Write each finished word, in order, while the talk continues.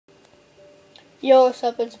Yo, what's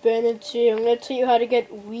up? It's Brandon T. I'm going to tell you how to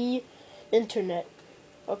get Wii Internet.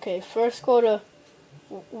 Okay, first go to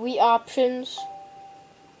Wii Options,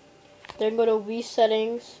 then go to Wii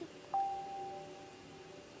Settings,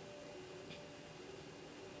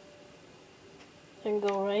 then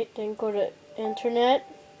go right, then go to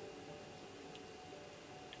Internet,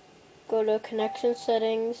 go to Connection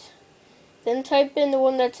Settings, then type in the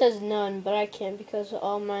one that says None, but I can't because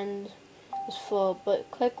all mine is full. But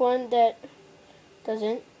click one that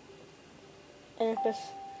doesn't, and press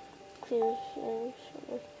clear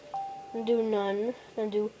and do None,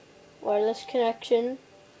 then do Wireless Connection,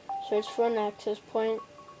 search for an access point,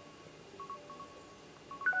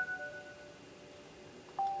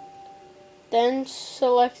 then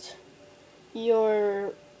select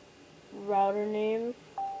your router name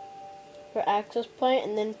for access point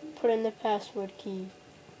and then put in the password key.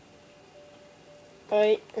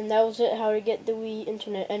 Alright, and that was it, how to get the Wii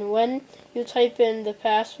Internet. And when you type in the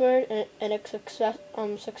password and it's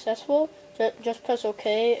successful, just press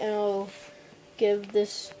OK and it'll give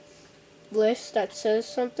this list that says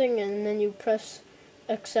something, and then you press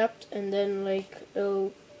accept, and then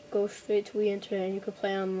it'll go straight to Wii Internet and you can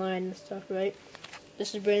play online and stuff, right?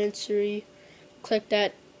 This is Brandon Suri. Click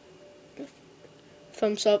that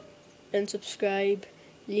thumbs up and subscribe.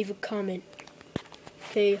 Leave a comment.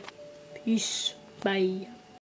 Okay, peace. Bye.